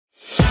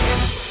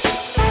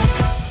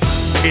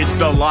It's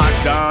the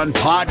Locked On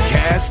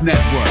Podcast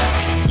Network,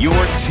 your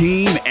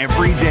team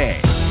every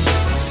day.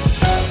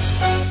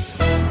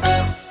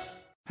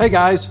 Hey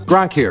guys,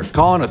 Gronk here,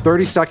 calling a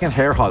 30-second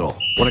hair huddle.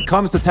 When it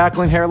comes to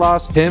tackling hair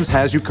loss, Hims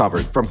has you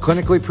covered. From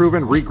clinically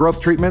proven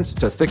regrowth treatments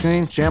to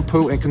thickening,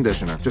 shampoo, and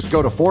conditioner. Just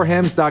go to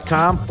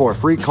 4hims.com for a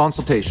free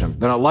consultation.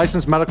 Then a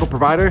licensed medical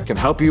provider can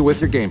help you with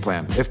your game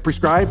plan. If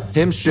prescribed,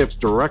 Hims ships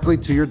directly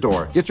to your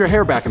door. Get your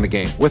hair back in the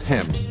game with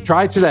Hims.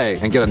 Try today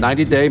and get a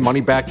 90-day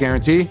money-back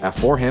guarantee at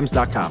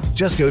 4hims.com.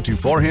 Just go to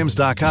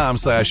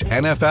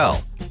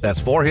 4hims.com/NFL.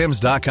 That's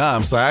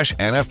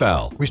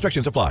 4hims.com/NFL.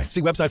 Restrictions apply.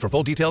 See website for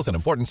full details and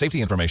important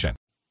safety information.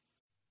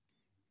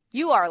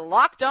 You are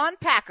Locked On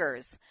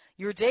Packers,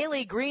 your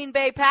daily Green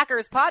Bay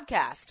Packers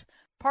podcast,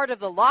 part of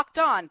the Locked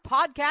On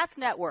Podcast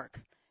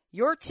Network,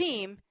 your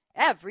team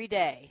every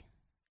day.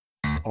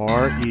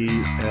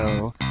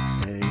 RELAX.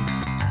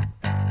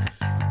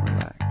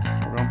 Relax.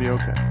 We're going to be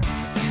okay.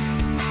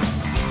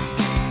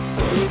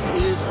 It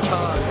is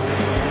time.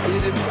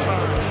 It is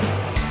time.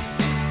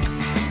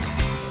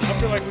 I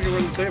feel like we can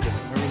run the table.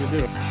 I really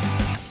do.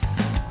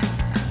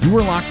 You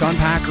are Locked On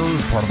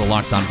Packers, part of the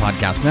Locked On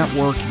Podcast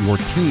Network, your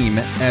team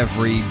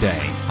every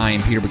day. I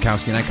am Peter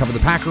Bukowski, and I cover the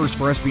Packers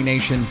for SB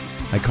Nation.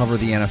 I cover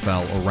the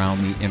NFL around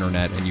the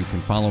internet, and you can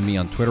follow me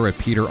on Twitter at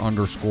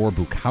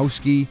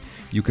Peter_Bukowski.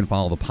 You can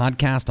follow the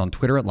podcast on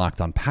Twitter at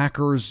Locked On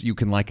Packers. You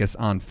can like us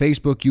on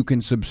Facebook. You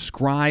can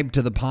subscribe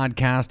to the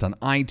podcast on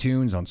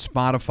iTunes, on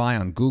Spotify,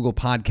 on Google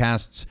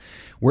Podcasts.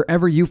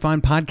 Wherever you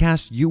find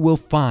podcasts, you will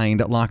find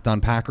Locked On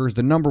Packers,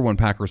 the number one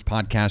Packers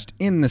podcast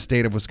in the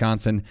state of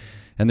Wisconsin,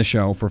 and the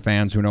show for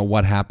fans who know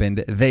what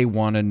happened. They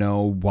want to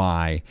know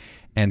why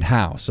and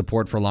how.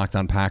 Support for Locked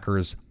On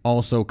Packers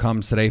also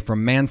comes today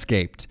from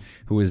Manscaped,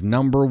 who is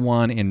number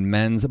one in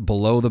men's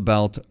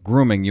below-the-belt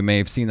grooming. You may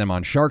have seen them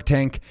on Shark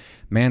Tank.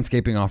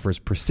 Manscaping offers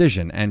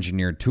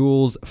precision-engineered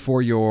tools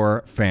for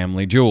your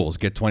family jewels.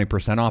 Get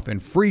 20% off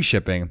and free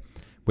shipping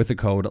with the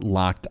code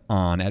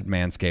LOCKEDON at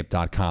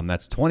manscaped.com.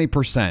 That's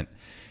 20%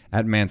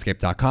 at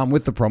manscaped.com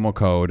with the promo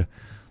code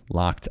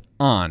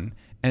LOCKEDON.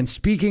 And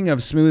speaking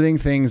of smoothing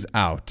things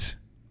out,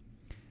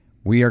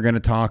 we are going to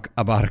talk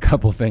about a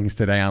couple things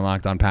today on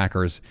Locked On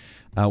Packers.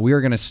 We are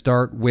going to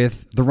start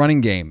with the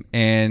running game,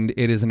 and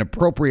it is an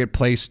appropriate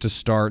place to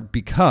start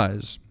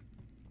because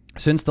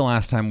since the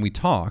last time we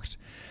talked,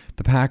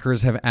 the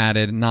Packers have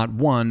added not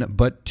one,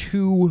 but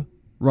two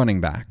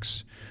running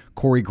backs.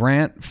 Corey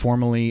Grant,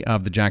 formerly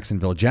of the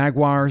Jacksonville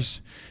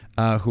Jaguars,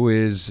 who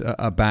is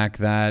a back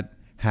that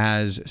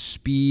has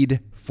speed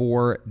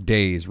for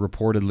days,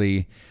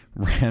 reportedly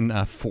ran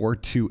a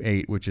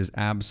 4.28, which is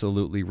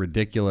absolutely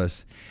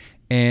ridiculous.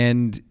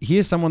 And he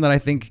is someone that I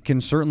think can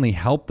certainly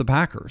help the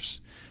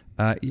Packers.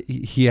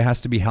 He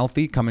has to be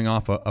healthy coming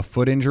off a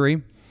foot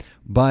injury,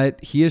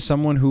 but he is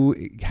someone who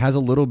has a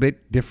little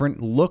bit different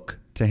look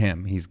to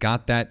him. He's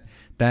got that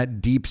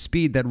deep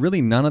speed that really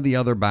none of the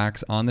other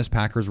backs on this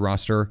Packers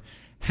roster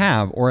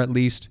have, or at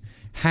least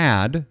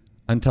had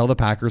until the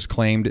Packers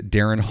claimed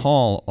Darren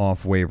Hall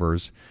off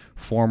waivers.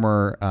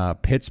 Former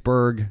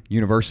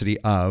University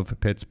of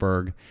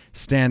Pittsburgh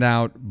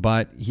standout,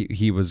 but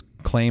he was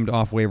claimed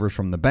off waivers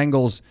from the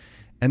Bengals,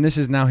 and this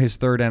is now his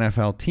third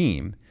NFL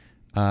team.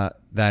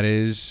 That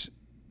is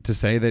to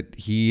say that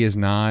he is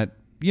not,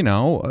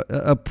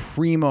 a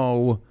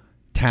primo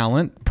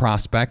talent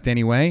prospect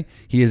anyway.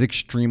 He is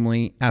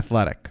extremely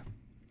athletic.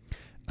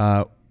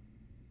 And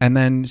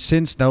then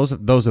since those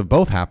have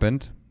both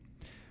happened,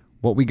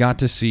 what we got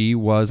to see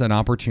was an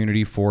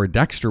opportunity for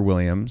Dexter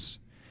Williams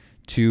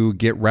to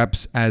get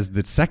reps as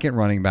the second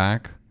running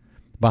back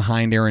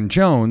behind Aaron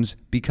Jones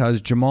because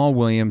Jamal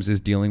Williams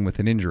is dealing with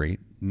an injury.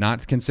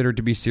 Not considered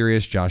to be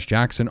serious. Josh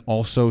Jackson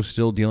also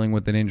still dealing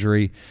with an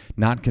injury.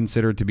 Not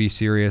considered to be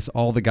serious.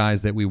 All the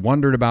guys that we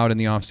wondered about in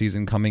the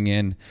offseason coming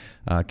in,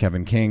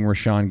 Kevin King,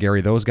 Rashawn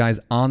Gary, those guys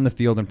on the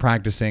field and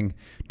practicing.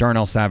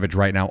 Darnell Savage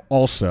right now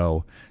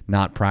also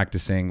not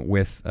practicing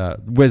with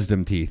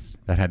wisdom teeth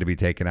that had to be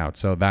taken out.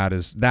 So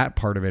that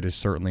part of it is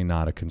certainly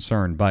not a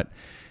concern. But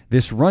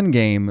this run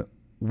game,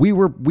 we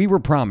were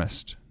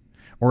promised,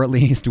 or at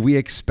least we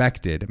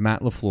expected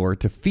Matt LaFleur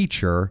to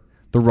feature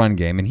the run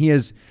game, and he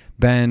has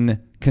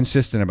been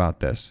consistent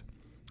about this.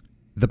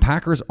 The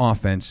Packers'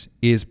 offense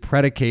is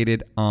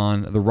predicated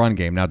on the run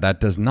game. Now, that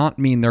does not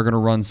mean they're going to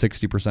run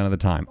 60% of the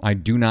time. I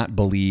do not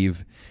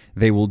believe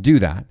they will do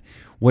that.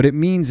 What it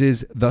means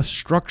is the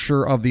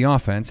structure of the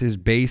offense is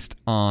based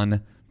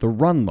on the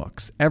run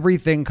looks.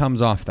 Everything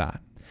comes off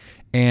that,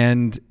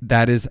 and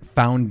that is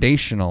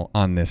foundational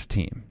on this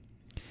team.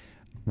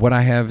 What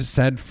I have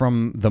said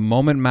from the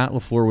moment Matt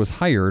LaFleur was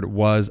hired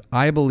was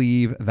I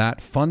believe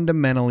that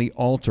fundamentally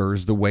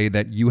alters the way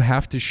that you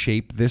have to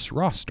shape this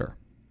roster.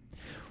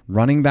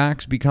 Running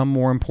backs become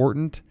more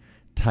important.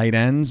 Tight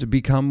ends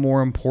become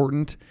more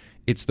important.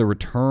 It's the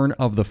return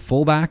of the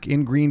fullback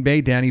in Green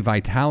Bay, Danny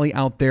Vitale,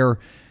 out there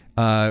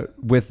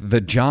with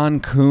the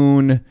John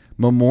Kuhn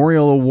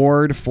Memorial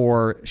Award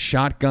for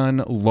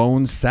shotgun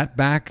lone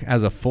setback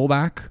as a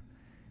fullback,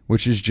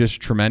 which is just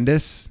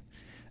tremendous.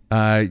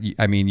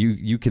 I mean,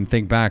 you can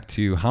think back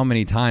to how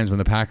many times when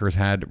the Packers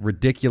had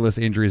ridiculous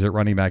injuries at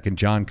running back and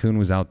John Kuhn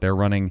was out there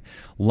running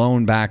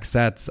lone back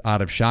sets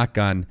out of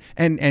shotgun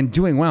and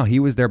doing well. He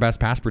was their best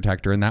pass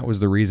protector, and that was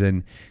the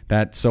reason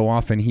that so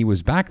often he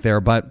was back there.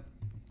 But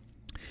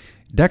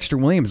Dexter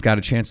Williams got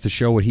a chance to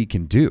show what he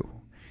can do.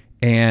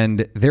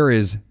 And there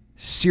is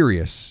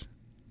serious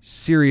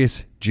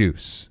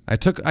juice. I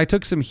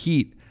took some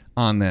heat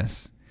on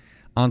this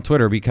on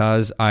Twitter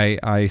because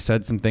I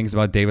said some things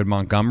about David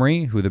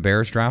Montgomery, who the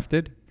Bears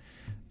drafted.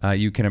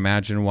 You can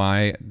imagine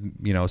why,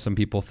 some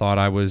people thought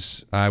I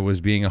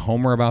was being a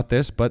homer about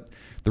this, but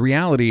the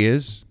reality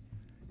is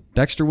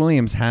Dexter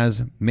Williams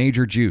has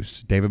major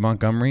juice. David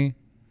Montgomery,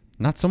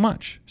 not so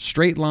much.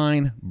 Straight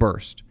line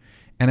burst.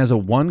 And as a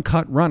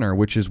one-cut runner,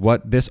 which is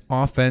what this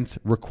offense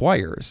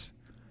requires,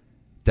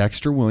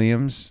 Dexter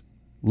Williams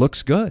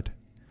looks good.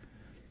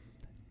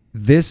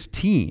 This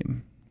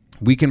team,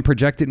 we can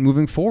project it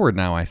moving forward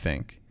now, I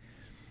think.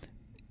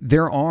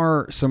 There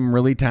are some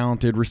really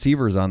talented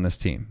receivers on this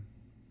team.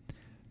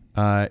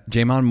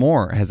 Jamon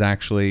Moore has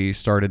actually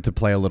started to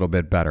play a little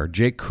bit better.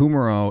 Jake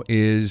Kumerow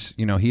is,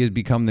 he has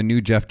become the new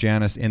Jeff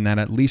Janis in that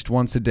at least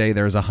once a day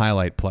there's a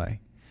highlight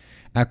play.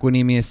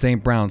 Equanimeous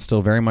St. Brown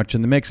still very much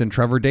in the mix, and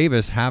Trevor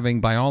Davis having,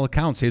 by all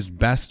accounts, his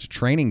best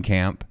training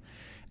camp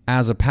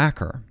as a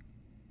Packer.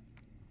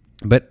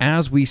 But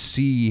as we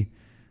see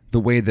the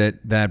way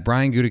that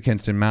Brian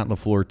Gutekunst and Matt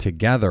LaFleur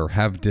together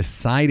have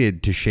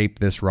decided to shape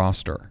this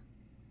roster,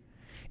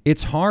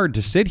 it's hard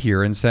to sit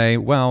here and say,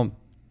 well,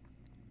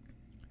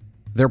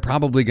 they're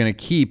probably going to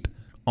keep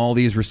all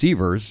these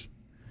receivers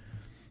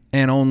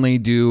and only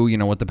do,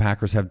 what the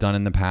Packers have done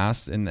in the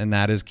past, and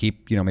that is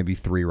keep, maybe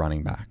 3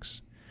 running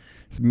backs.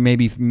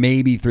 Maybe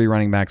 3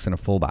 running backs and a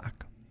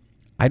fullback.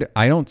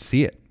 I don't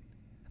see it.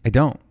 I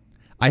don't.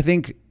 I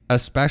think,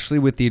 especially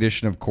with the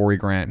addition of Corey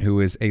Grant, who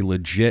is a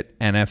legit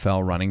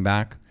NFL running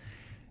back,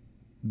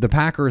 the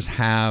Packers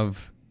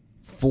have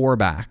 4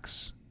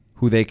 backs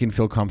who they can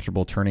feel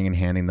comfortable turning and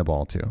handing the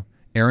ball to.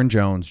 Aaron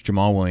Jones,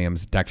 Jamal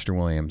Williams, Dexter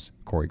Williams,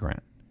 Corey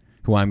Grant,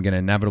 who I'm going to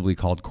inevitably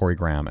call Corey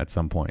Graham at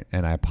some point,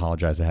 and I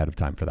apologize ahead of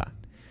time for that.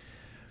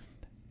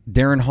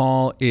 Darren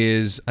Hall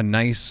is a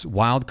nice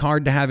wild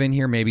card to have in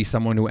here, maybe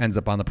someone who ends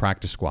up on the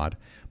practice squad.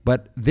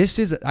 But this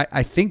is,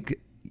 I think,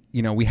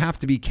 we have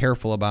to be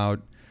careful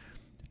about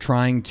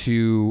trying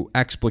to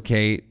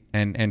explicate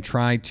and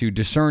try to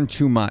discern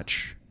too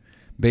much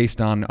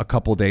based on a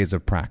couple days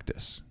of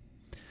practice.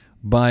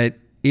 But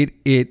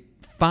it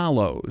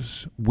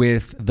follows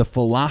with the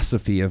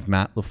philosophy of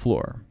Matt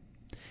LaFleur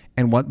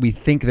and what we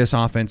think this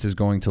offense is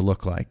going to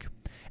look like.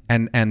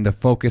 And the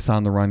focus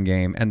on the run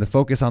game and the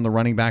focus on the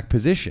running back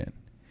position,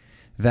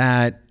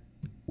 that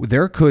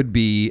there could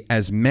be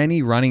as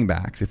many running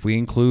backs, if we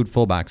include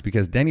fullbacks,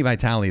 because Denny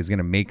Vitale is going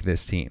to make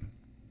this team.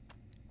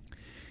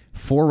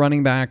 4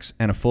 running backs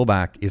and a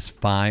fullback is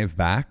 5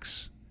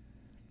 backs.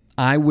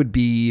 I would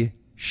be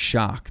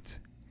shocked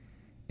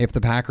if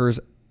the Packers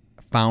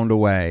found a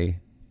way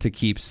to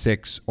keep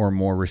 6 or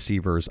more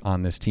receivers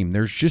on this team.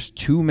 There's just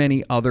too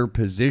many other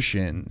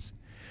positions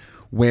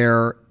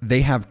where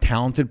they have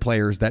talented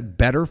players that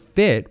better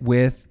fit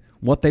with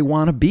what they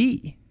want to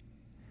be.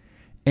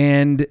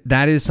 And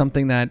that is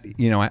something that,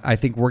 I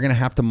think we're going to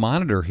have to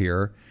monitor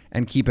here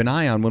and keep an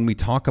eye on when we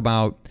talk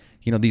about,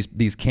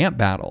 these camp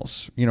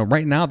battles.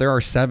 Right now there are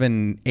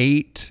 7,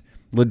 8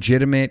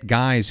 legitimate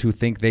guys who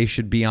think they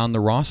should be on the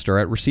roster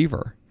at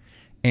receiver.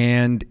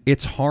 And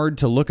it's hard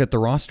to look at the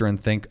roster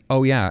and think,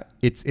 oh yeah,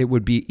 it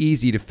would be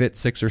easy to fit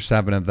 6 or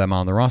 7 of them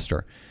on the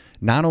roster.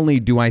 Not only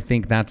do I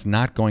think that's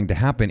not going to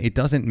happen, it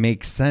doesn't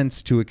make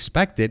sense to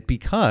expect it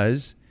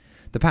because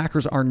the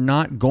Packers are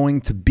not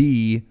going to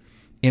be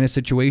in a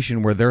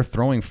situation where they're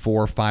throwing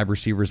 4 or 5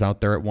 receivers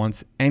out there at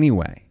once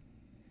anyway.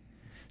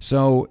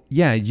 So,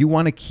 yeah, you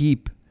want to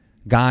keep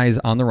guys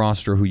on the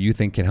roster who you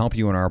think can help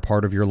you and are a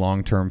part of your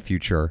long-term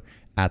future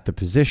at the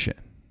position.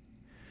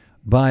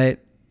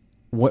 But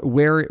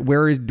where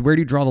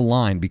do you draw the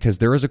line? Because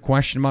there is a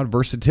question about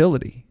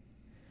versatility.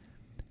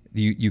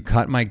 You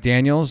cut Mike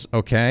Daniels,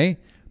 okay.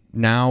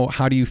 Now,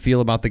 how do you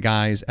feel about the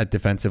guys at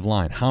defensive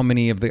line? How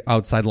many of the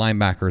outside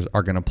linebackers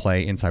are going to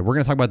play inside? We're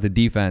going to talk about the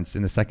defense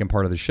in the second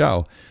part of the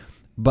show.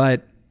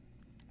 But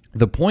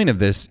the point of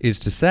this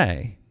is to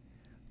say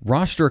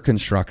roster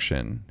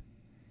construction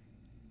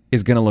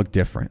is going to look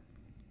different.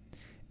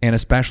 And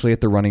especially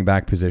at the running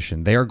back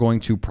position, they are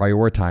going to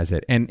prioritize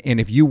it. And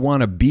if you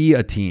want to be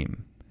a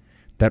team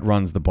that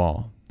runs the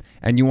ball,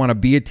 and you want to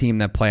be a team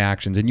that play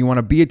actions, and you want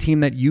to be a team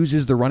that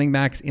uses the running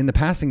backs in the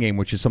passing game,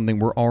 which is something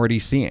we're already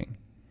seeing,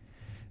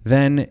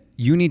 then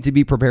you need to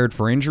be prepared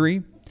for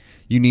injury.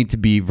 You need to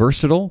be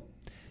versatile.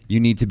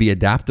 You need to be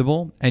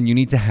adaptable, and you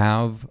need to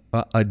have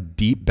a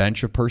deep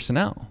bench of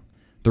personnel.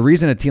 The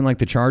reason a team like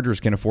the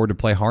Chargers can afford to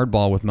play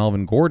hardball with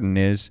Melvin Gordon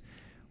is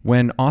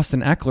when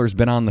Austin Eckler's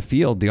been on the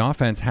field, the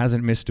offense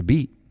hasn't missed a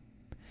beat.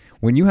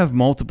 When you have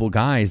multiple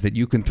guys that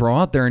you can throw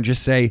out there and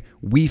just say,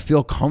 we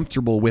feel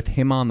comfortable with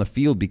him on the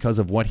field because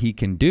of what he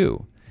can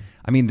do.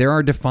 I mean, there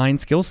are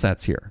defined skill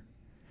sets here.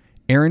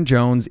 Aaron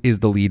Jones is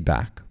the lead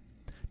back.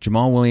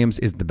 Jamal Williams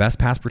is the best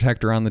pass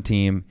protector on the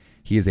team.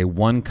 He is a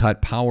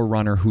one-cut power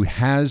runner who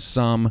has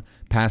some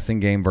passing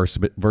game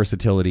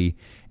versatility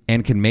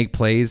and can make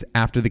plays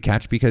after the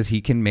catch because he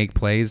can make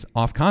plays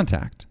off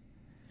contact.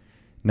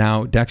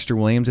 Now, Dexter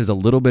Williams is a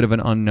little bit of an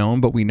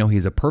unknown, but we know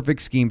he's a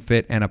perfect scheme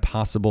fit and a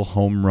possible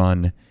home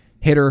run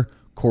hitter.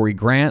 Corey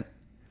Grant,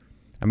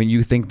 I mean,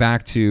 you think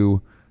back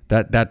to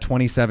that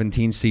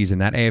 2017 season,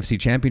 that AFC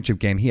Championship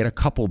game, he had a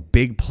couple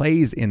big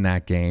plays in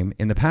that game,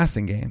 in the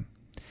passing game.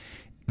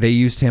 They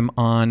used him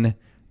on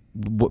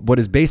what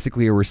is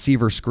basically a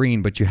receiver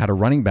screen, but you had a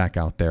running back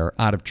out there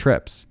out of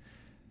trips.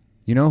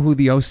 You know who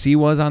the OC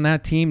was on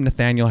that team?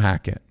 Nathaniel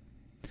Hackett.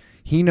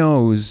 He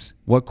knows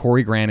what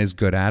Corey Grant is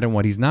good at and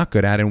what he's not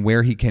good at and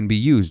where he can be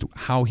used,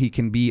 how he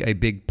can be a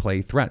big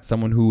play threat.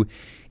 Someone who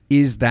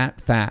is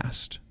that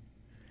fast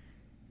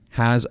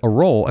has a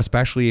role,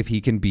 especially if he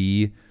can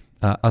be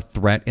a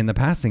threat in the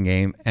passing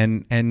game.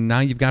 And now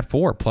you've got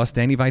 4, plus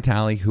Danny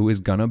Vitale, who is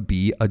going to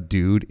be a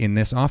dude in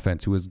this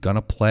offense, who is going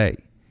to play.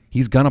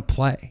 He's going to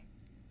play.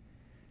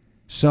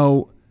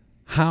 So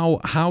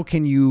how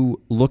can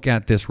you look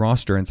at this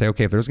roster and say,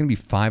 okay, if there's going to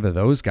be 5 of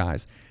those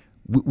guys,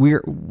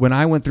 when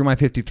I went through my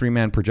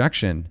 53-man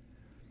projection,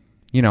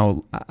 you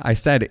know, I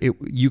said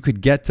you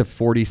could get to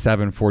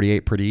 47,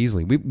 48 pretty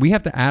easily. We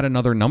have to add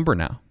another number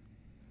now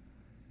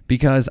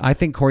because I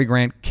think Corey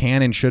Grant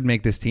can and should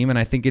make this team, and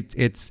I think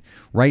it's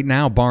right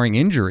now, barring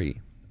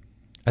injury,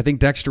 I think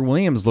Dexter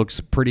Williams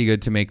looks pretty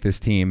good to make this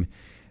team.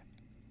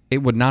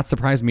 It would not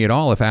surprise me at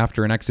all if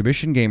after an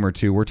exhibition game or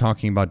two, we're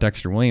talking about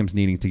Dexter Williams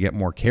needing to get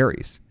more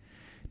carries,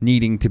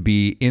 needing to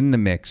be in the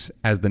mix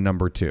as the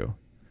number 2.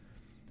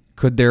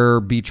 Could there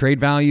be trade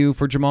value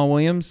for Jamal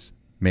Williams?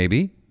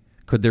 Maybe.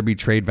 Could there be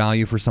trade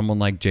value for someone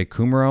like Jake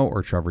Kumerow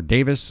or Trevor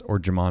Davis or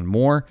Jamon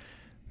Moore?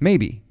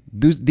 Maybe.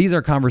 These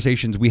are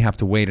conversations we have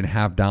to wait and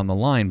have down the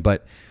line,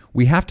 but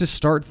we have to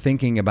start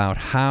thinking about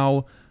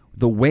how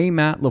the way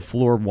Matt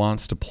LaFleur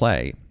wants to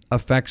play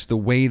affects the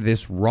way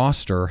this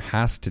roster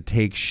has to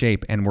take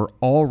shape, and we're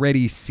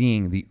already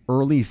seeing the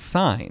early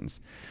signs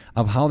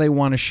of how they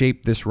want to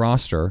shape this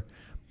roster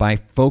by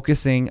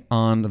focusing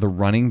on the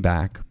running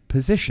back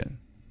position.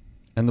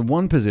 And the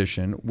one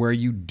position where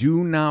you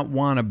do not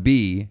want to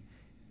be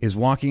is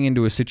walking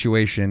into a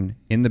situation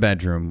in the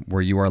bedroom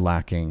where you are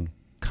lacking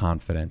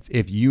confidence.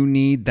 If you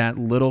need that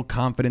little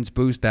confidence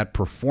boost, that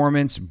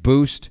performance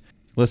boost,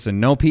 listen,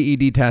 no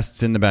PED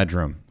tests in the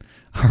bedroom.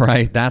 All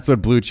right, that's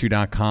what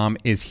BlueChew.com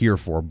is here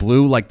for.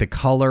 Blue, like the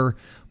color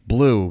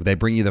blue. They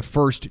bring you the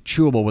first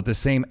chewable with the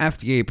same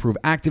FDA-approved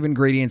active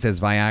ingredients as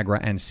Viagra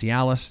and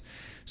Cialis,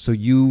 so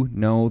you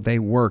know they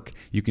work.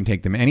 You can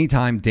take them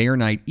anytime, day or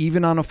night,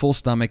 even on a full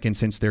stomach, and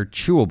since they're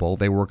chewable,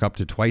 they work up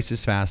to twice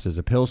as fast as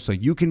a pill, so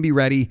you can be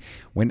ready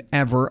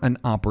whenever an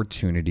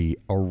opportunity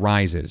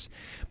arises.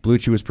 Blue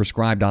Chew is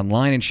prescribed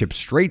online and shipped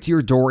straight to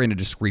your door in a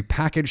discreet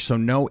package, so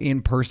no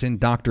in-person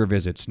doctor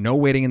visits, no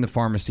waiting in the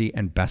pharmacy,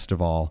 and best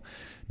of all,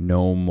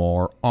 no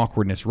more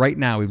awkwardness. Right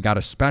now, we've got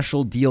a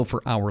special deal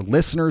for our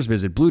listeners.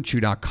 Visit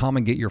BlueChew.com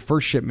and get your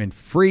first shipment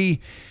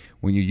free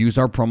when you use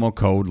our promo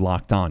code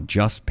LOCKEDON.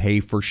 Just pay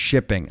for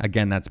shipping.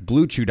 Again, that's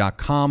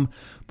BlueChew.com,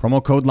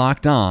 promo code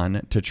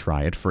LOCKEDON to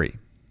try it free.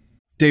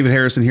 David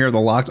Harrison here, the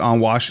Locked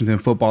On Washington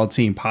Football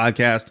Team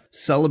podcast,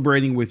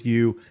 celebrating with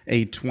you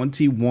a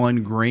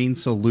 21-grain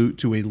salute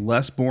to a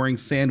less boring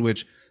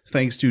sandwich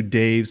thanks to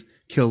Dave's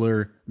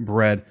Killer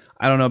Bread.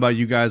 I don't know about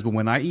you guys, but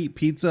when I eat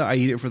pizza, I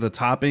eat it for the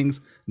toppings,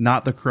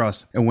 not the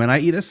crust. And when I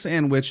eat a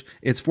sandwich,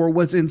 it's for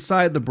what's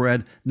inside the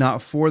bread,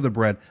 not for the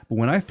bread. But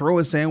when I throw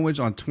a sandwich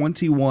on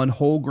 21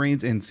 whole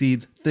grains and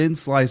seeds, thin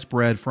sliced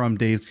bread from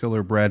Dave's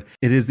Killer Bread,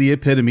 it is the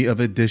epitome of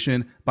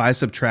addition by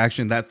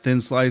subtraction. That thin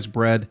sliced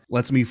bread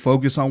lets me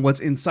focus on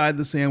what's inside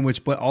the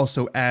sandwich, but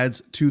also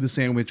adds to the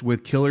sandwich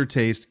with killer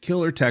taste,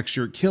 killer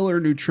texture, killer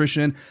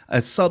nutrition, a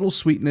subtle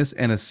sweetness,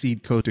 and a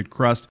seed-coated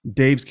crust.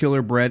 Dave's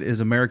Killer Bread is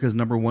America's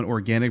 #1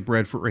 organic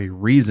bread for a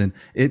reason.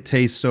 It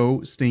tastes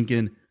so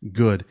stinking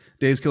good.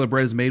 Dave's Killer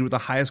Bread is made with the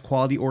highest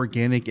quality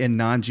organic and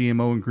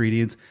non-GMO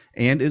ingredients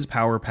and is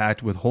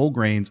power-packed with whole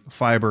grains,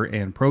 fiber,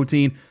 and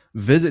protein.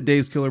 Visit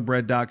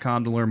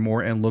daveskillerbread.com to learn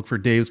more and look for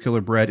Dave's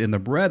Killer Bread in the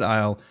bread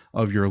aisle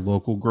of your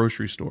local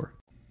grocery store.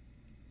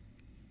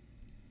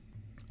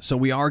 So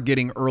we are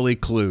getting early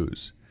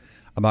clues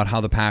about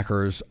how the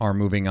Packers are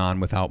moving on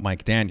without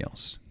Mike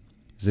Daniels.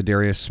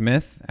 Zadarius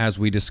Smith, as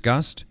we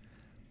discussed,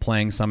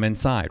 playing some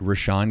inside.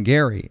 Rashawn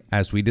Gary,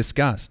 as we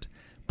discussed,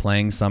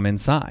 playing some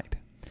inside.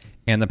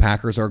 And the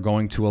Packers are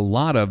going to a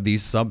lot of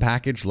these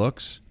sub-package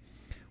looks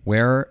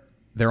where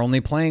they're only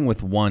playing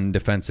with one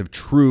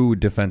true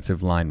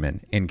defensive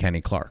lineman in Kenny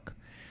Clark.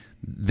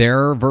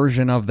 Their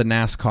version of the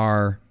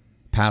NASCAR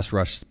pass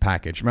rush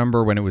package.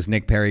 Remember when it was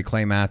Nick Perry,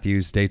 Clay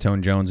Matthews,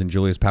 Dayton Jones, and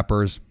Julius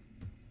Peppers?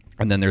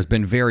 And then there's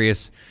been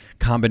various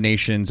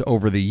combinations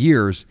over the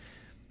years.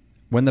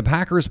 When the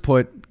Packers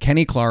put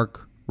Kenny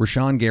Clark,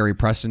 Rashawn Gary,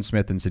 Preston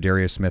Smith, and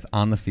Zadarius Smith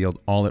on the field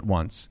all at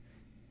once,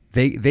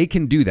 they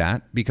can do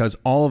that because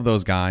all of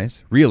those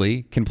guys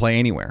really can play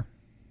anywhere.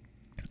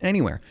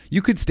 Anywhere.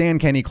 You could stand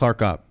Kenny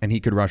Clark up and he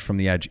could rush from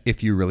the edge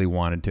if you really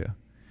wanted to.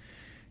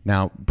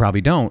 Now,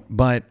 probably don't,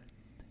 but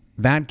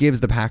that gives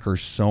the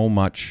Packers so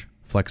much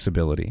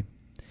flexibility.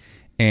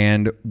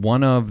 And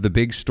one of the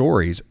big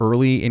stories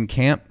early in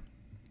camp,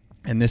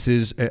 and this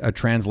is a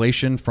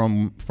translation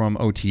from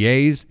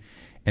OTAs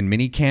and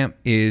minicamp,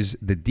 is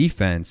the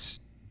defense.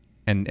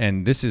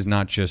 And this is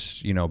not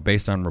just,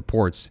 based on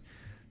reports.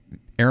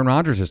 Aaron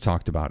Rodgers has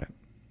talked about it.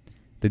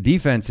 The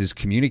defense is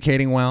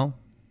communicating well.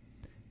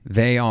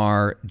 They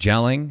are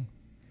gelling.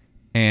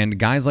 And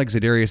guys like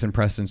Za'Darius and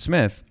Preston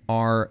Smith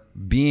are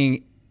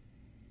being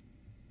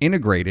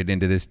integrated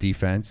into this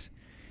defense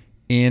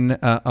in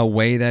a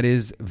way that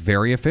is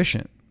very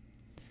efficient.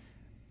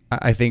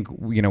 I think,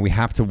 we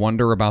have to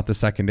wonder about the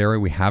secondary.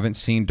 We haven't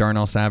seen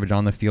Darnell Savage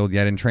on the field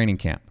yet in training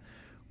camp.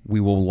 We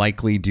will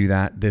likely do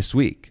that this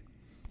week.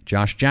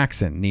 Josh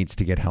Jackson needs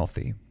to get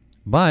healthy.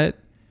 But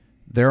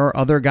there are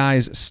other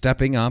guys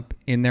stepping up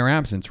in their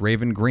absence.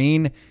 Raven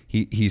Green,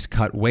 he's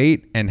cut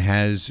weight and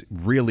has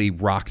really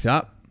rocked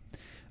up.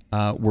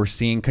 We're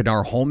seeing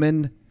Kadar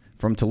Holman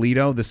from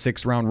Toledo, the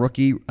 6th-round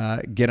rookie,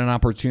 get an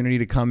opportunity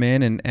to come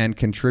in and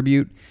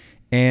contribute.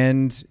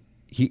 And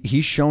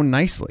he's shown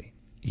nicely.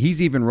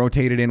 He's even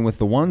rotated in with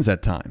the ones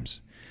at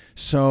times.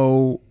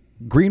 So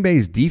Green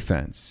Bay's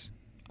defense,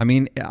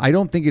 I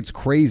don't think it's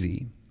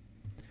crazy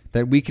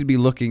that we could be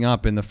looking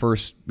up in the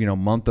first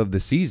month of the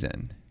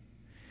season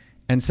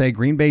and say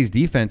Green Bay's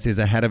defense is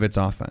ahead of its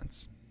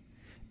offense.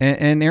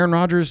 And Aaron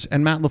Rodgers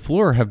and Matt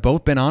LaFleur have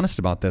both been honest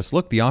about this.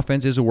 Look, the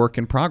offense is a work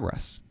in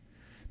progress.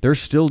 They're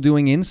still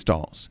doing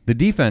installs. The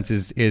defense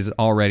is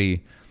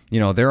already,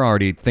 they're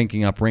already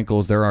thinking up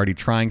wrinkles. They're already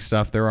trying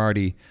stuff. They're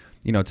already,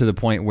 to the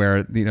point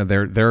where,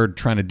 they're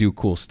trying to do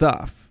cool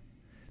stuff.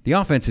 The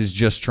offense is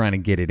just trying to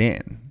get it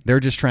in. They're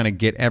just trying to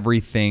get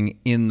everything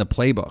in the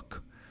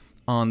playbook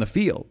on the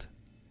field.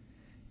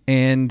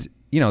 And,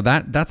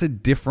 that's a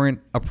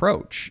different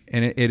approach,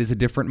 and it is a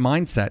different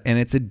mindset, and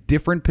it's a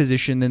different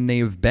position than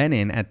they've been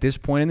in at this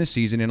point in the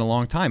season in a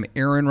long time.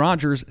 Aaron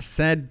Rodgers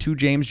said to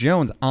James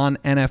Jones on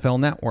NFL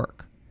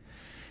Network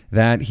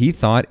that he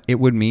thought it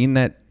would mean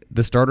that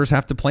the starters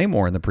have to play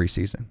more in the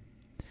preseason.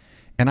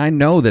 And I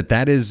know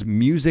that is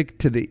music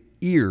to the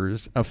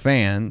ears of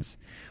fans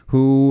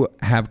who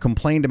have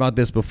complained about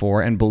this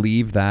before and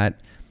believe that,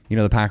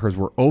 the Packers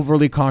were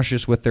overly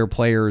cautious with their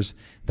players,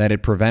 that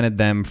it prevented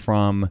them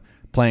from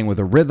playing with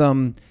a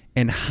rhythm.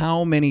 And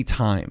how many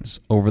times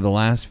over the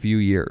last few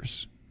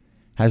years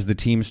has the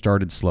team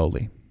started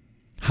slowly?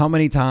 How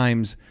many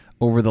times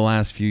over the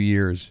last few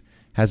years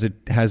has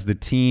the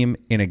team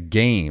in a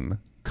game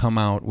come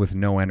out with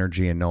no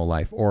energy and no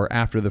life, or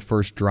after the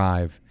first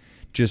drive,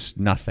 just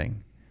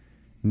nothing,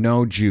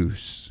 no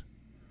juice?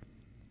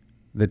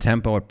 The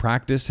tempo at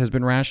practice has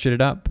been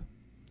ratcheted up,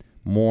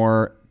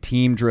 more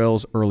team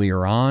drills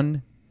earlier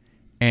on,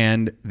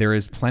 and there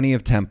is plenty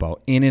of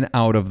tempo in and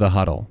out of the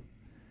huddle.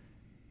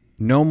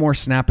 No more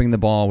snapping the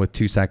ball with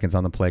 2 seconds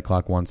on the play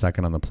clock, 1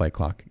 second on the play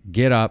clock.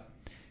 Get up,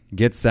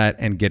 get set,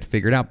 and get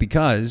figured out,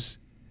 because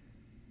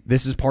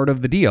this is part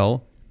of the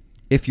deal.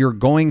 If you're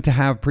going to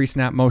have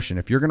pre-snap motion,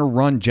 if you're going to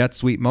run jet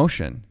sweep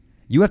motion,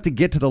 you have to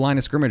get to the line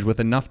of scrimmage with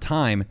enough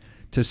time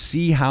to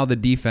see how the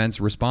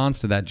defense responds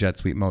to that jet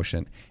sweep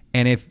motion.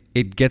 And if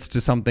it gets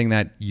to something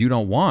that you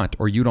don't want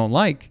or you don't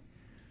like,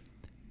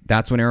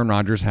 that's when Aaron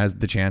Rodgers has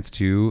the chance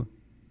to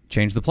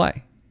change the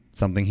play,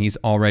 something he's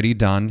already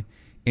done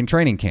in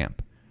training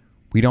camp.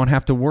 We don't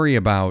have to worry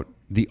about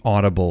the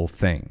audible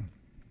thing.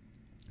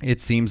 It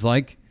seems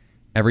like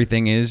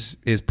everything is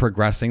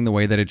progressing the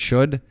way that it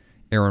should.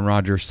 Aaron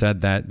Rodgers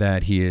said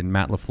that he and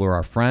Matt LaFleur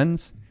are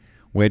friends,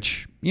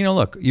 which,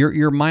 look,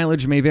 your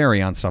mileage may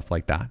vary on stuff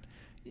like that.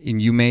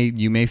 And you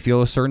may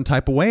feel a certain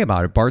type of way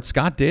about it. Bart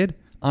Scott did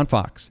on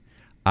Fox.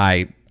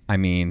 I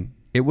mean,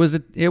 it was a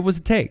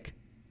take.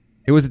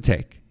 It was a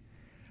take.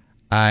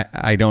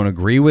 I don't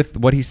agree with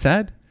what he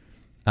said.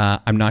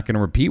 I'm not going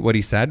to repeat what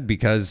he said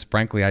because,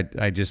 frankly,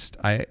 I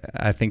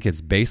think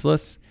it's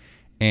baseless,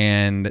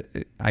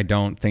 and I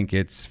don't think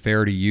it's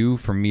fair to you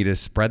for me to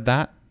spread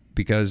that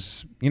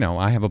because,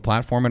 I have a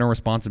platform and a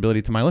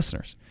responsibility to my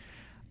listeners.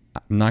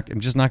 I'm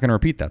just not going to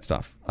repeat that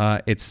stuff.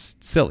 It's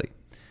silly.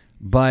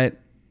 But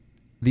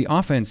the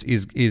offense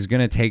is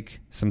going to take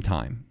some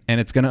time, and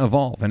it's going to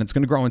evolve, and it's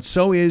going to grow, and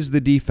so is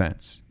the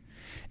defense.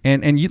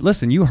 And you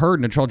listen, you heard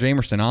Natrell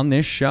Jamerson on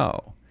this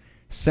show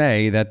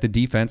say that the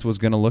defense was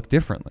going to look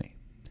differently.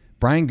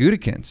 Brian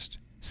Gutekunst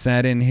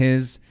said in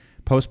his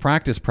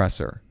post-practice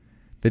presser,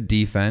 the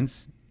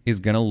defense is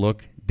going to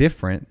look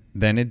different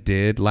than it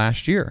did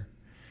last year.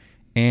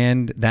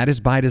 And that is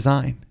by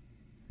design.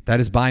 That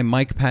is by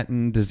Mike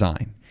Pettine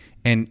design.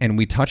 And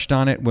we touched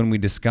on it when we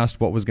discussed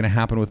what was going to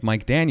happen with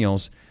Mike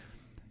Daniels.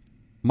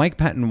 Mike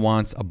Pettine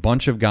wants a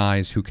bunch of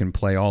guys who can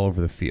play all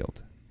over the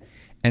field.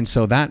 And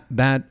so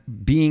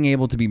that being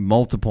able to be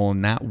multiple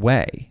in that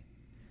way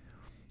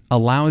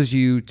allows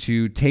you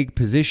to take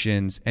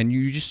positions, and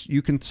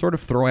you can sort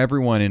of throw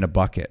everyone in a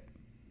bucket.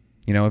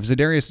 If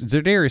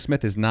Za'Darius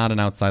Smith is not an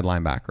outside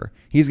linebacker,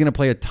 he's going to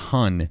play a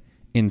ton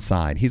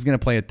inside. He's going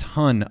to play a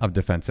ton of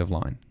defensive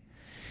line.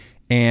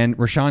 And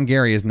Rashawn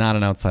Gary is not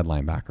an outside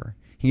linebacker.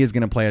 He is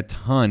going to play a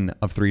ton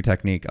of 3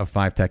 technique, of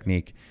 5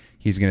 technique.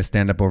 He's going to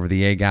stand up over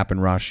the A gap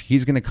and rush.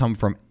 He's going to come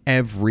from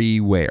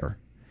everywhere.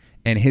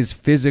 And his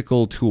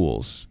physical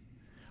tools,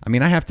 I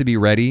mean, I have to be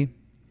ready.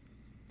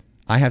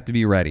 I'm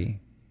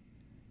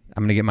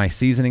going to get my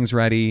seasonings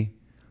ready.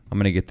 I'm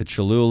going to get the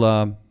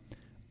Cholula,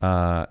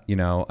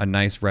 a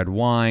nice red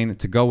wine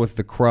to go with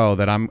the crow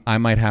that I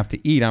might have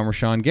to eat on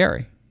Rashawn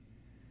Gary.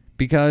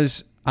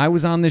 Because I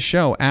was on this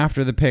show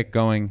after the pick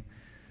going,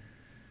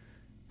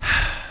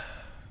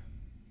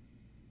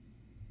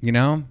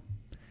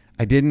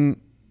 I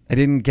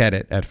didn't get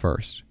it at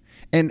first.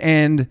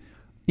 And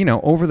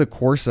over the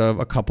course of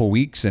a couple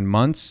weeks and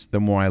months, the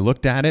more I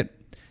looked at it,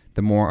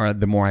 the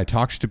more I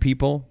talked to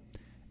people,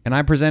 and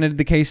I presented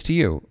the case to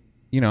you.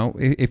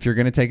 If you're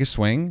going to take a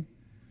swing,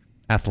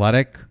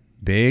 athletic,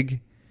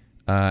 big,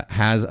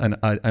 has an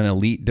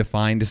elite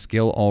defined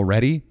skill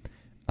already,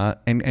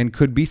 and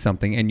could be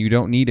something, and you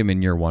don't need him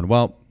in year 1.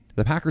 Well,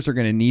 the Packers are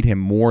going to need him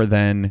more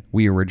than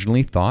we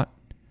originally thought.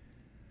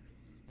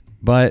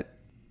 But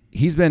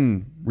he's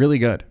been really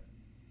good.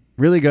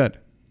 Really good.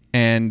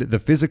 And the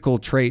physical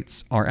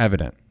traits are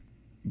evident.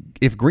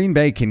 If Green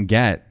Bay can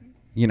get,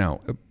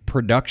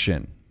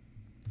 production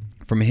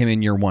from him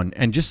in year 1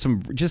 and just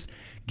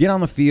get on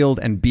the field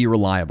and be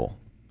reliable,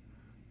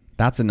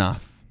 that's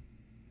enough.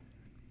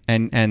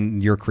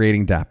 And you're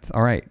creating depth.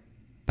 All right.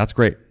 That's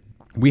great.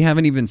 We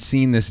haven't even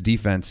seen this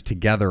defense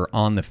together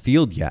on the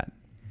field yet.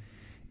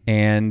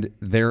 And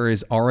there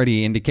is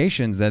already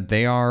indications that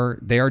they are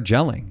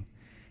gelling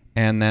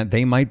and that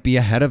they might be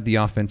ahead of the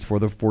offense for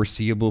the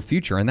foreseeable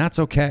future. And that's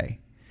okay.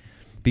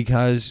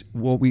 Because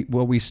what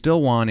we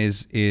still want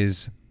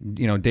is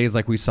days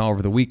like we saw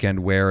over the weekend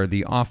where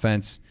the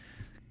offense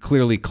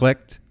clearly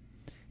clicked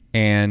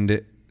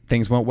and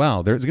things went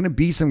well. There's going to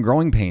be some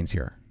growing pains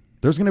here.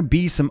 There's going to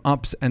be some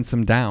ups and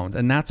some downs,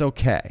 and that's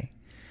okay.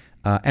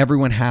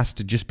 Everyone has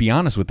to just be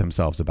honest with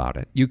themselves about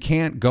it. You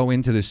can't go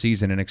into the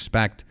season and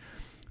expect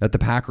that the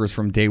Packers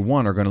from day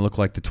 1 are going to look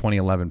like the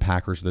 2011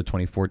 Packers or the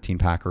 2014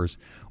 Packers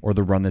or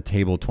the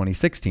run-the-table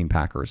 2016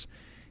 Packers.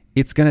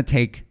 It's going to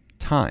take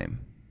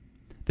time.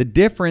 The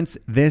difference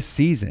this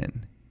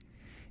season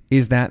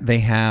is that they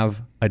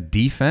have a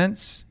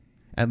defense,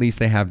 at least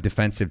they have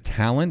defensive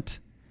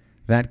talent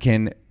that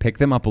can pick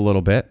them up a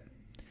little bit,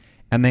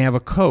 and they have a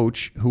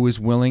coach who is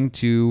willing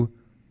to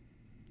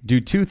do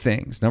 2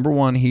 things. Number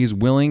 1, he's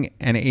willing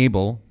and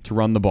able to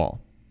run the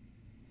ball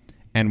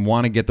and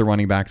want to get the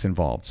running backs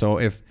involved. So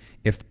if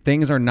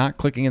things are not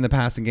clicking in the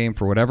passing game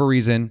for whatever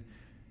reason,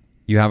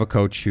 you have a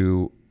coach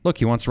who,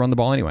 he wants to run the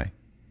ball anyway.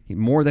 He's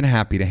more than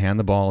happy to hand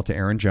the ball to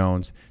Aaron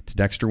Jones, to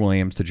Dexter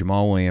Williams, to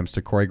Jamal Williams,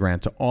 to Corey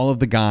Grant, to all of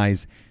the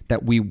guys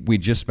that we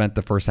just spent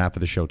the first half of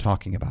the show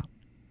talking about.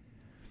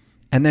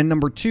 And then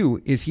number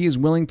 2 is he is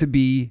willing to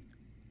be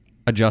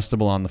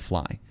adjustable on the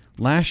fly.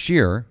 Last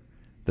year,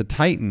 the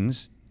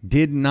Titans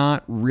did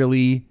not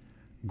really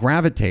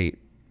gravitate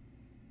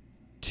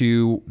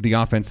to the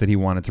offense that he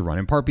wanted to run,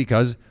 in part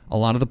because a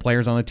lot of the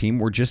players on the team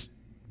were just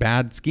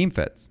bad scheme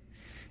fits.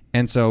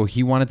 And so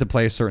he wanted to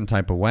play a certain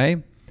type of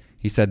way.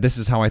 He said, this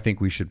is how I think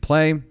we should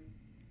play.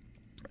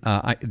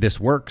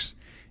 This works.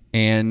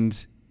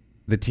 And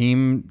the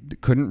team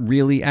couldn't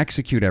really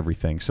execute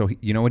everything. So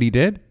you know what he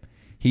did?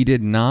 He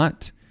did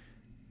not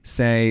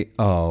say,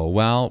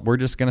 we're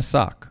just going to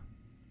suck.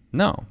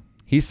 No.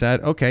 He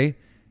said, okay,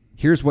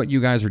 here's what you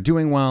guys are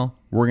doing well.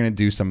 We're going to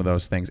do some of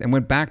those things. And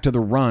went back to the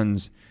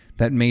runs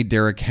that made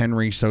Derrick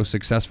Henry so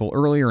successful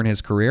earlier in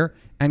his career.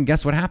 And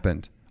guess what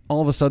happened?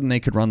 All of a sudden, they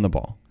could run the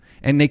ball.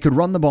 And they could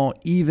run the ball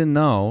even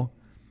though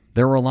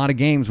there were a lot of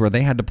games where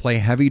they had to play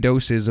heavy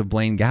doses of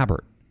Blaine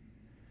Gabbert.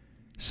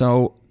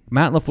 So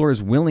Matt LaFleur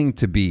is willing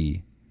to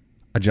be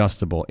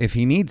adjustable if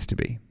he needs to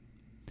be.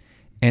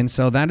 And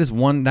so that is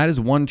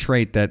one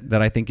trait that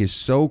I think is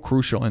so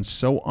crucial and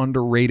so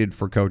underrated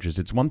for coaches.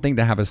 It's one thing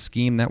to have a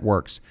scheme that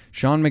works.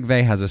 Sean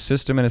McVay has a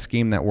system and a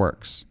scheme that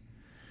works.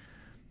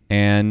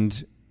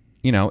 And,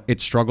 it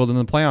struggled in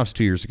the playoffs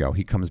 2 years ago.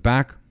 He comes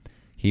back.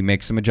 He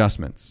makes some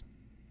adjustments.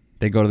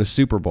 They go to the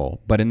Super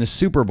Bowl. But in the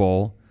Super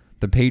Bowl,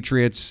 the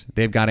Patriots,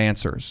 they've got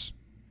answers.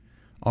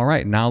 All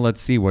right, now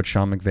let's see what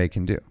Sean McVay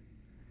can do.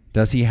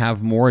 Does he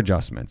have more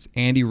adjustments?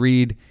 Andy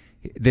Reid,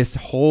 this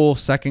whole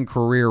second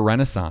career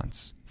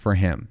renaissance for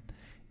him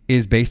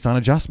is based on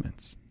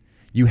adjustments.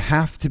 You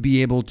have to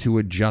be able to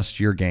adjust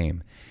your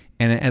game.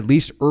 And at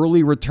least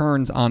early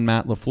returns on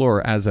Matt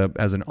LaFleur as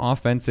an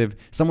offensive,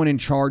 someone in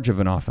charge of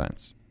an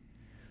offense,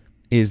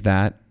 is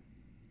that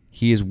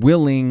he is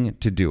willing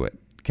to do it.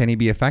 Can he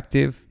be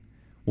effective?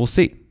 We'll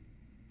see.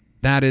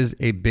 That is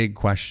a big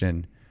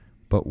question,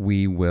 but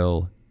we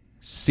will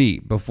see.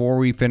 Before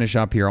we finish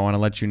up here, I want to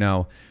let you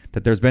know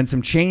that there's been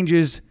some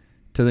changes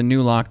to the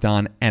new Locked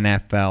On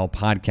NFL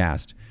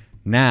podcast.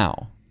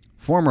 Now,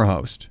 former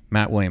host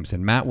Matt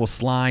Williamson. Matt will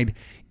slide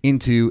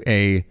into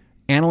a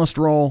analyst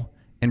role,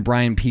 and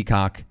Brian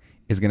Peacock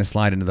is going to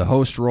slide into the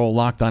host role.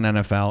 Locked On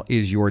NFL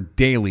is your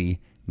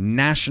daily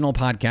national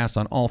podcast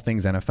on all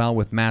things NFL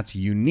with Matt's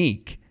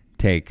unique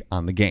take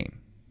on the game.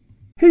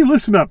 Hey,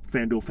 listen up,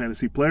 FanDuel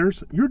Fantasy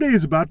players. Your day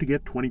is about to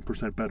get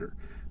 20% better.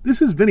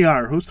 This is Vinny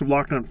Iyer, host of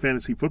Locked On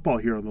Fantasy Football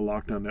here on the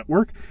Locked On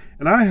Network,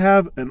 and I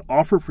have an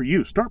offer for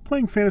you. Start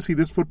playing fantasy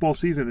this football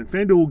season, and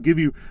FanDuel will give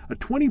you a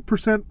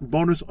 20%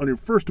 bonus on your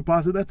first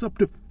deposit. That's up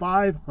to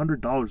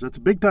 $500. That's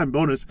a big-time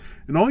bonus,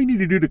 and all you need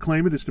to do to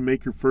claim it is to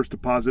make your first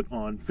deposit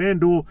on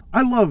FanDuel.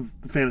 I love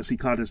the fantasy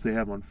contests they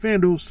have on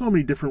FanDuel. So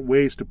many different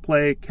ways to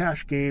play,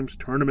 cash games,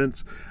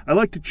 tournaments. I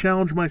like to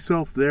challenge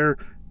myself there.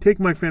 Take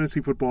my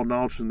fantasy football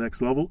knowledge to the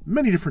next level.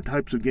 Many different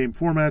types of game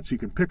formats you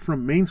can pick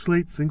from: main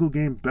slate, single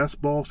game,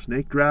 best ball,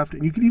 snake draft,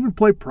 and you can even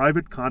play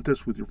private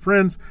contests with your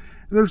friends.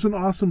 And there's an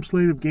awesome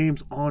slate of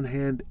games on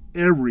hand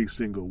every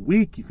single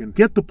week. You can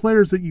get the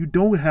players that you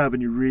don't have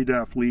in your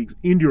redraft leagues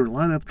into your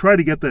lineup. Try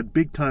to get that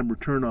big-time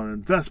return on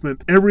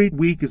investment. Every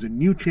week is a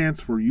new chance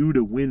for you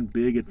to win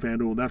big at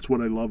FanDuel, and that's what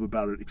I love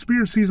about it.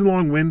 Experience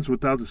season-long wins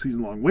without the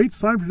season-long waits.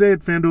 Sign up today at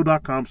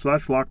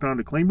FanDuel.com/LockedOn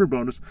to claim your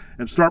bonus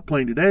and start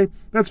playing today.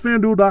 That's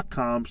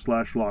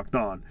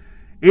FanDuel.com/LockedOn.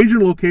 Age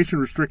and location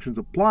restrictions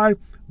apply.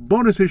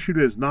 Bonus issued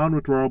as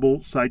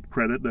non-withdrawable site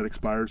credit that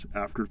expires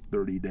after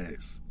 30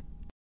 days.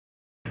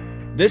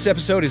 This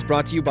episode is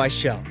brought to you by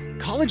Shell.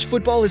 College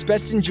football is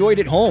best enjoyed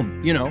at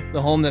home. You know,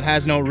 the home that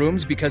has no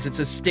rooms because it's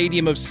a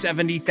stadium of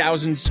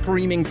 70,000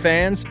 screaming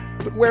fans.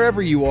 But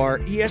wherever you are,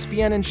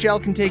 ESPN and Shell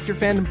can take your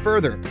fandom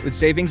further with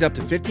savings up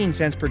to 15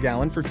 cents per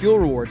gallon for fuel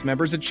rewards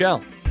members at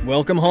Shell.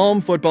 Welcome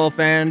home, football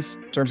fans.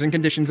 Terms and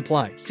conditions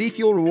apply. See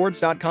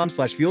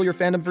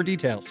fuelrewards.com/fuelyourfandom for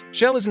details.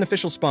 Shell is an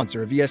official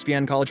sponsor of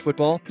ESPN College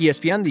Football.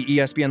 ESPN, the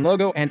ESPN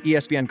logo, and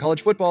ESPN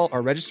College Football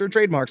are registered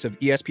trademarks of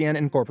ESPN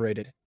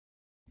Incorporated.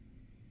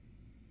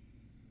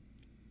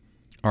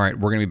 All right,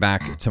 we're going to be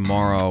back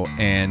tomorrow,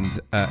 and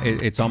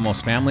it's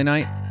almost family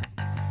night.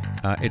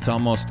 It's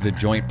almost the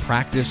joint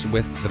practice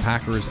with the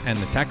Packers and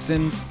the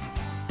Texans.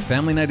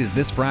 Family night is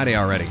this Friday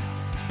already.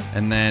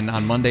 And then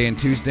on Monday and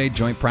Tuesday,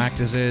 joint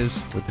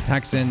practices with the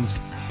Texans.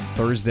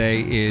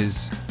 Thursday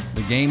is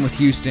the game with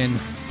Houston,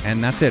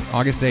 and that's it.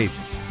 August 8th,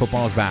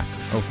 football is back,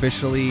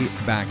 officially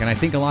back. And I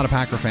think a lot of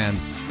Packer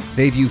fans,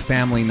 they view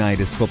family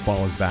night as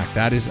football is back.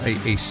 That is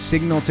a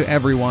signal to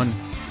everyone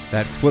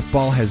that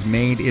football has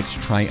made its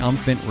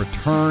triumphant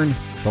return.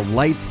 The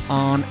lights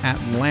on at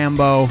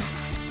Lambeau.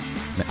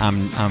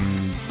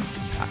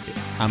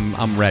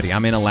 I'm ready.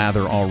 I'm in a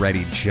lather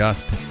already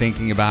just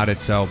thinking about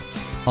it. So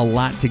a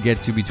lot to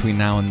get to between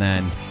now and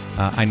then.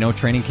 I know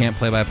training camp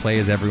play-by-play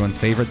is everyone's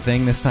favorite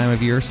thing this time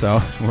of year,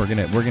 so we're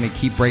gonna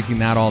keep breaking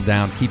that all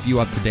down, keep you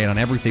up to date on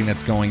everything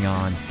that's going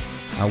on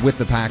with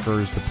the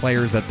Packers, the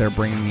players that they're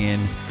bringing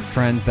in,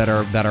 trends that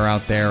are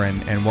out there,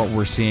 and what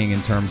we're seeing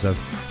in terms of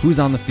who's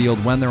on the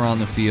field, when they're on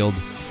the field,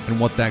 and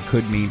what that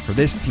could mean for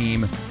this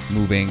team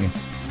moving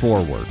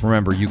forward.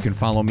 Remember, you can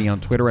follow me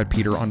on Twitter at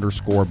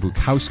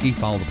Peter_Bukowski.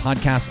 Follow the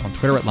podcast on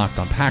Twitter at Locked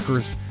On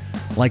Packers.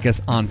 Like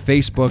us on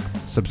Facebook.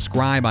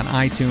 Subscribe on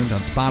iTunes,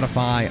 on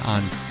Spotify,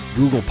 on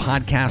Google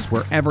Podcasts.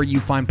 Wherever you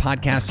find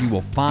podcasts, you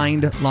will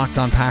find Locked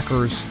On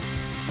Packers.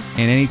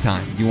 And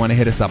anytime you want to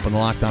hit us up on the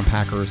Locked On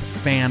Packers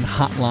fan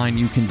hotline,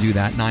 you can do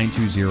that,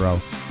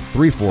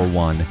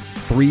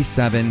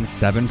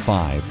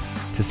 920-341-3775,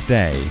 to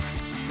stay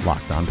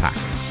Locked On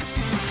Packers.